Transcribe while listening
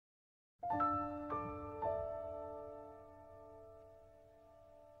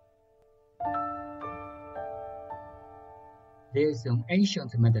There is an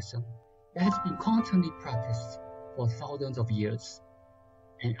ancient medicine that has been constantly practiced for thousands of years,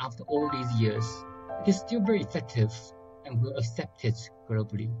 and after all these years, it is still very effective and well accepted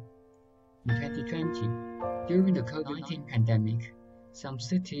globally. In 2020, during the COVID-19 pandemic, some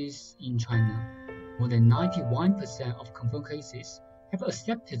cities in China, more than 91% of confirmed cases have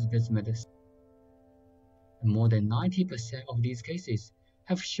accepted this medicine. And more than 90% of these cases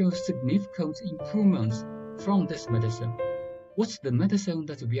have shown significant improvements from this medicine. What's the medicine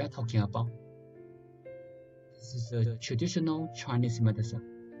that we are talking about? This is a traditional Chinese medicine.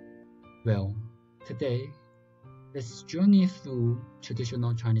 Well, today, let's journey through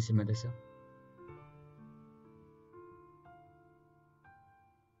traditional Chinese medicine.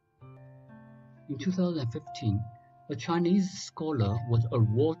 In 2015, a Chinese scholar was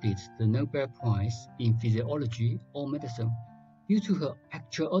awarded the Nobel Prize in Physiology or Medicine due to her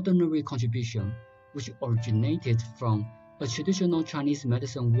extraordinary contribution, which originated from a traditional Chinese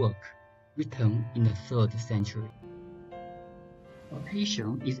medicine work written in the 3rd century. A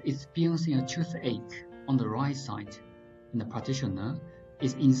patient is experiencing a toothache on the right side, and the practitioner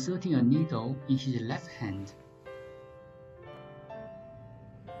is inserting a needle in his left hand.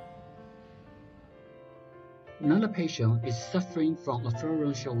 Another patient is suffering from a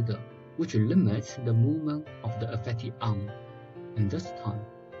frozen shoulder, which limits the movement of the affected arm, and this time,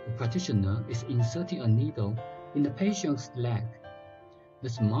 the practitioner is inserting a needle in the patient's leg.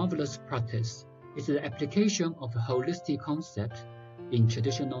 This marvelous practice is the application of a holistic concept in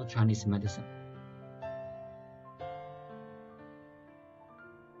traditional Chinese medicine.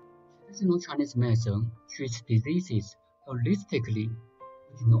 Traditional Chinese medicine treats diseases holistically,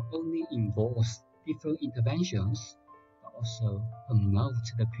 which not only involves different interventions, but also promote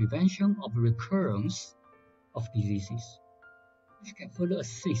the prevention of recurrence of diseases, which can further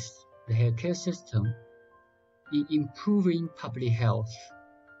assist the healthcare system in improving public health.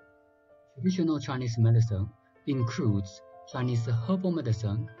 Traditional Chinese medicine includes Chinese herbal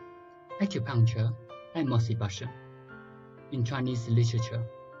medicine, acupuncture, and moxibustion. In Chinese literature,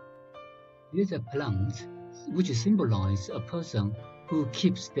 there is a plant which symbolizes a person who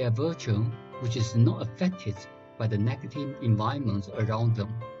keeps their virtue, which is not affected by the negative environment around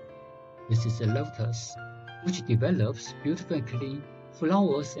them. This is a lotus, which develops beautifully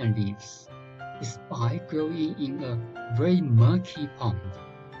flowers and leaves, despite growing in a very murky pond.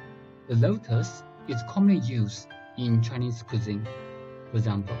 The lotus is commonly used in Chinese cuisine. For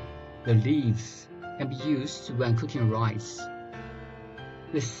example, the leaves can be used when cooking rice.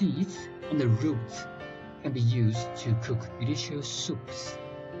 The seeds and the roots can be used to cook delicious soups.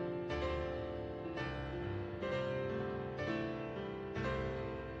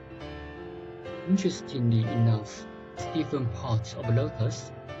 Interestingly enough, different parts of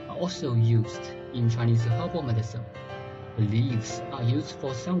lotus are also used in Chinese herbal medicine. The leaves are used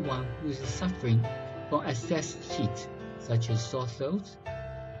for someone who is suffering from excess heat, such as sore throat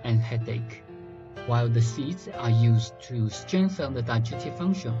and headache, while the seeds are used to strengthen the digestive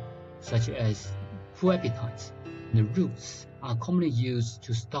function, such as poor appetite. The roots are commonly used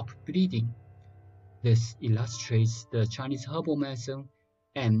to stop bleeding. This illustrates the Chinese herbal medicine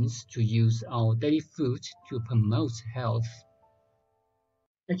aims to use our daily food to promote health.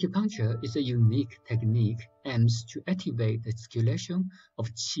 Acupuncture is a unique technique aims to activate the circulation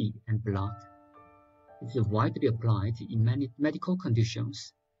of qi and blood. It is widely applied in many medical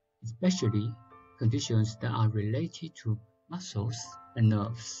conditions, especially conditions that are related to muscles and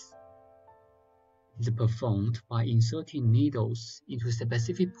nerves. It is performed by inserting needles into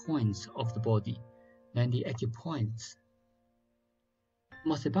specific points of the body, namely acupoints.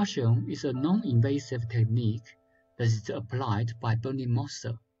 Moxibustion is a non-invasive technique that is applied by burning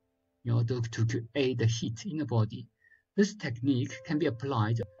moxa in order to create the heat in the body. This technique can be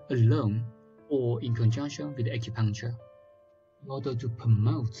applied alone or in conjunction with acupuncture in order to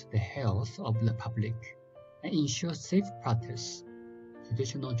promote the health of the public and ensure safe practice.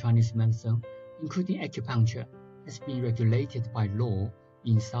 Traditional Chinese medicine, including acupuncture, has been regulated by law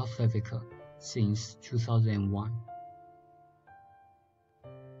in South Africa since 2001.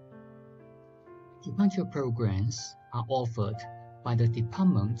 Acupuncture programs are offered by the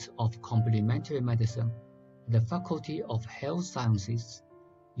Department of Complementary Medicine at the Faculty of Health Sciences,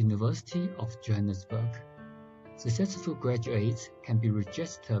 University of Johannesburg. Successful graduates can be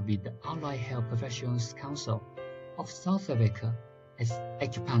registered with the Allied Health Professionals Council of South Africa as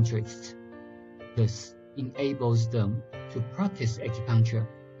acupuncturists. This enables them to practice acupuncture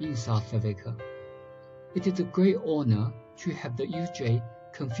in South Africa. It is a great honor to have the UJ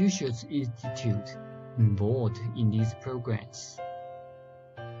Confucius Institute involved in these programs.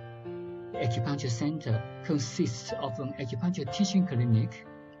 The Acupuncture Center consists of an acupuncture teaching clinic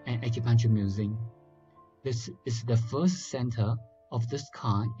and acupuncture museum. This is the first center of this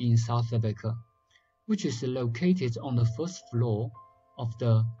kind in South Africa, which is located on the first floor of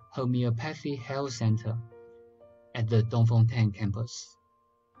the Homeopathy Health Center at the Dongfengtang campus.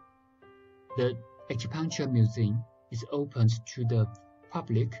 The Acupuncture Museum is open to the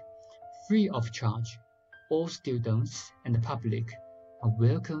public free of charge. All students and the public are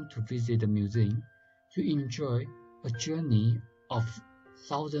welcome to visit the museum to enjoy a journey of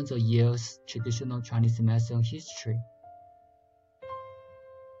thousands of years traditional Chinese medicine history.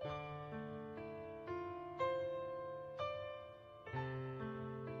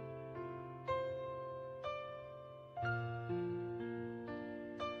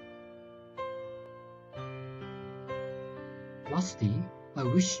 Lastly, I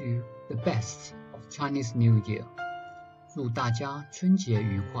wish you the best of Chinese New Year. 祝大家春节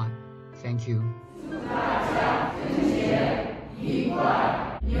愉快。Thank you. 祝大家春节